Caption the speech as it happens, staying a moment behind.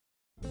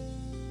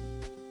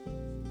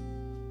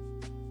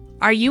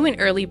Are you an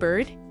early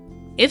bird?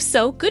 If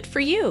so, good for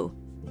you.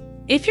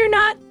 If you're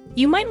not,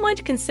 you might want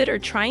to consider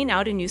trying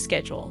out a new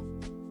schedule.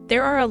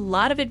 There are a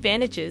lot of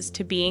advantages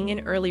to being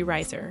an early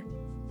riser.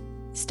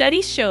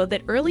 Studies show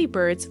that early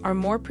birds are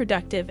more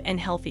productive and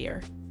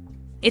healthier.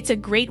 It's a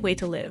great way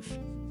to live.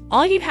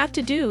 All you have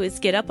to do is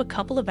get up a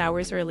couple of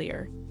hours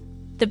earlier.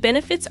 The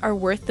benefits are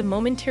worth the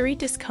momentary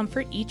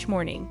discomfort each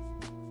morning.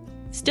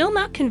 Still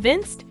not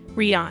convinced?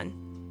 Read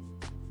on.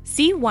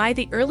 See why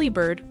the early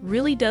bird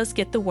really does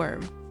get the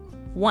worm.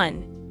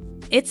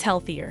 1. It's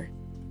healthier.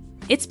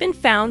 It's been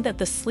found that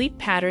the sleep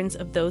patterns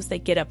of those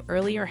that get up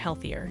early are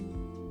healthier.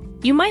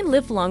 You might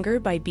live longer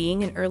by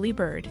being an early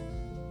bird.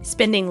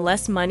 Spending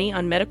less money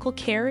on medical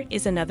care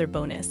is another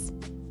bonus.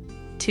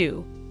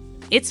 2.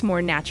 It's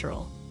more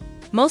natural.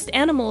 Most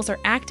animals are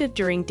active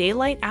during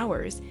daylight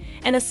hours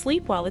and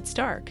asleep while it's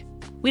dark.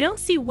 We don't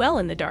see well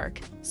in the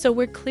dark, so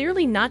we're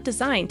clearly not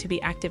designed to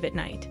be active at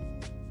night.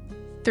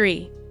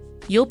 3.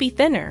 You'll be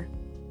thinner.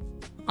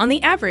 On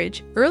the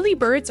average, early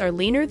birds are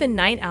leaner than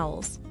night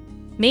owls.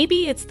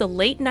 Maybe it's the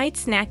late night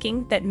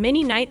snacking that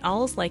many night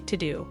owls like to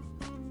do.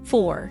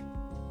 4.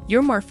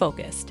 You're more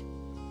focused.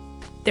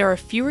 There are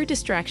fewer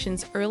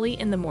distractions early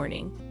in the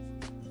morning.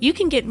 You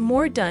can get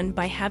more done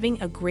by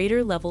having a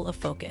greater level of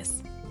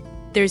focus.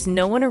 There's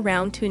no one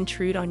around to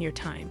intrude on your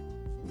time.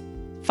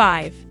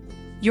 5.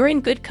 You're in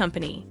good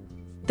company.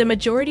 The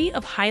majority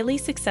of highly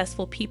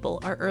successful people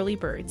are early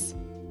birds.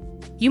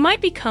 You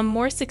might become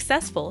more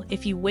successful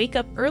if you wake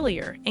up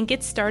earlier and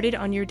get started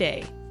on your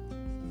day.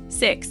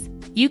 6.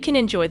 You can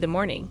enjoy the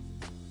morning.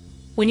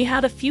 When you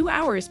have a few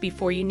hours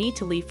before you need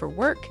to leave for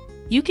work,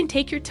 you can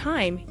take your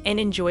time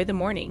and enjoy the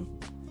morning.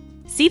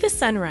 See the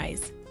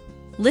sunrise.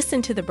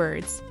 Listen to the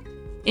birds.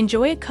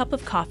 Enjoy a cup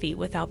of coffee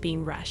without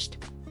being rushed.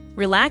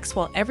 Relax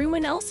while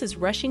everyone else is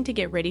rushing to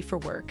get ready for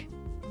work.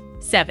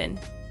 7.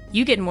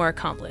 You get more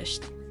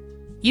accomplished.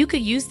 You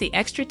could use the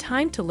extra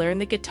time to learn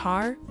the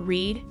guitar,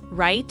 read,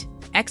 write,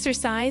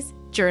 exercise,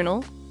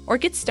 journal, or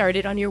get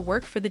started on your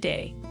work for the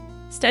day.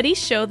 Studies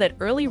show that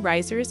early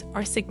risers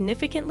are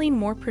significantly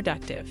more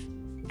productive.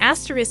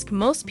 Asterisk,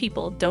 most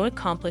people don't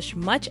accomplish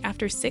much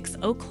after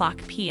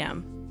 6:00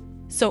 p.m.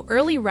 So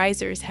early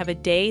risers have a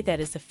day that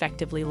is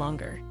effectively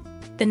longer.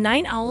 The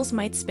night owls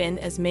might spend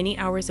as many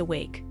hours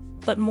awake,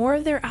 but more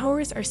of their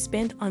hours are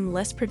spent on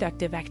less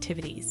productive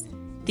activities.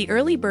 The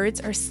early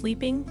birds are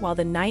sleeping while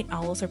the night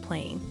owls are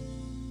playing.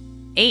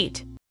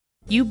 8.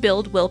 You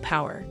build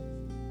willpower.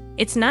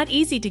 It's not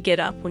easy to get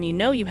up when you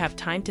know you have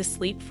time to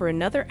sleep for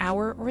another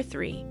hour or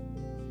 3.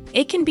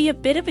 It can be a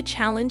bit of a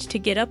challenge to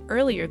get up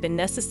earlier than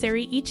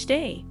necessary each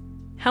day.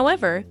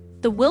 However,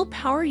 the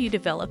willpower you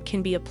develop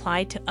can be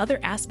applied to other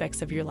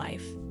aspects of your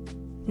life.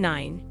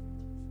 9.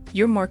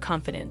 You're more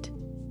confident.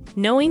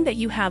 Knowing that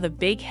you have a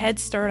big head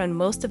start on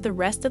most of the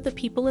rest of the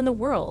people in the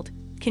world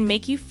can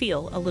make you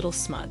feel a little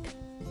smug.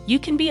 You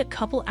can be a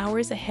couple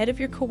hours ahead of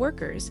your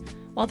coworkers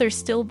while they're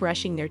still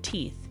brushing their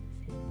teeth.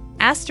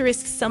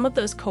 Asterisk, some of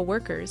those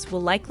coworkers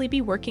will likely be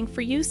working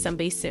for you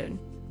someday soon.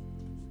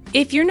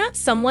 If you're not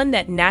someone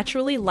that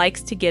naturally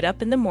likes to get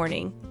up in the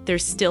morning,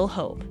 there's still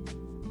hope.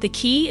 The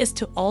key is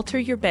to alter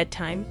your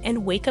bedtime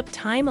and wake up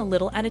time a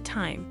little at a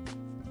time.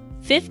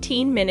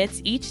 15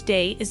 minutes each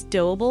day is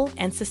doable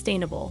and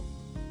sustainable.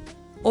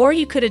 Or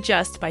you could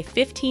adjust by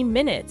 15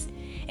 minutes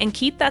and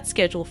keep that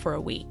schedule for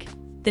a week.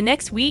 The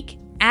next week,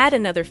 add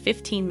another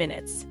 15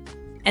 minutes,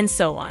 and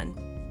so on.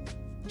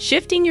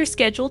 Shifting your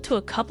schedule to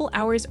a couple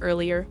hours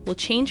earlier will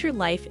change your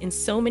life in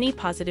so many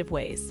positive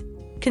ways.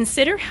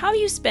 Consider how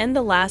you spend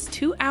the last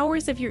 2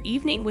 hours of your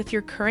evening with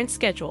your current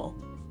schedule.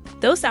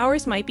 Those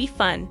hours might be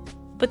fun,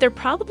 but they're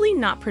probably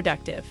not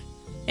productive.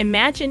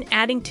 Imagine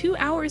adding 2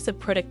 hours of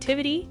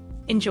productivity,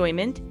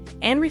 enjoyment,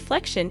 and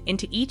reflection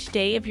into each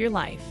day of your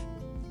life.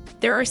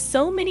 There are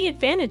so many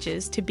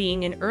advantages to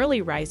being an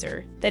early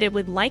riser that it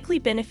would likely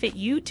benefit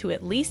you to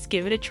at least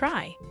give it a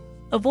try.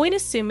 Avoid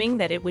assuming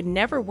that it would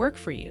never work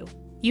for you.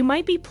 You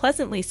might be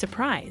pleasantly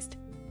surprised.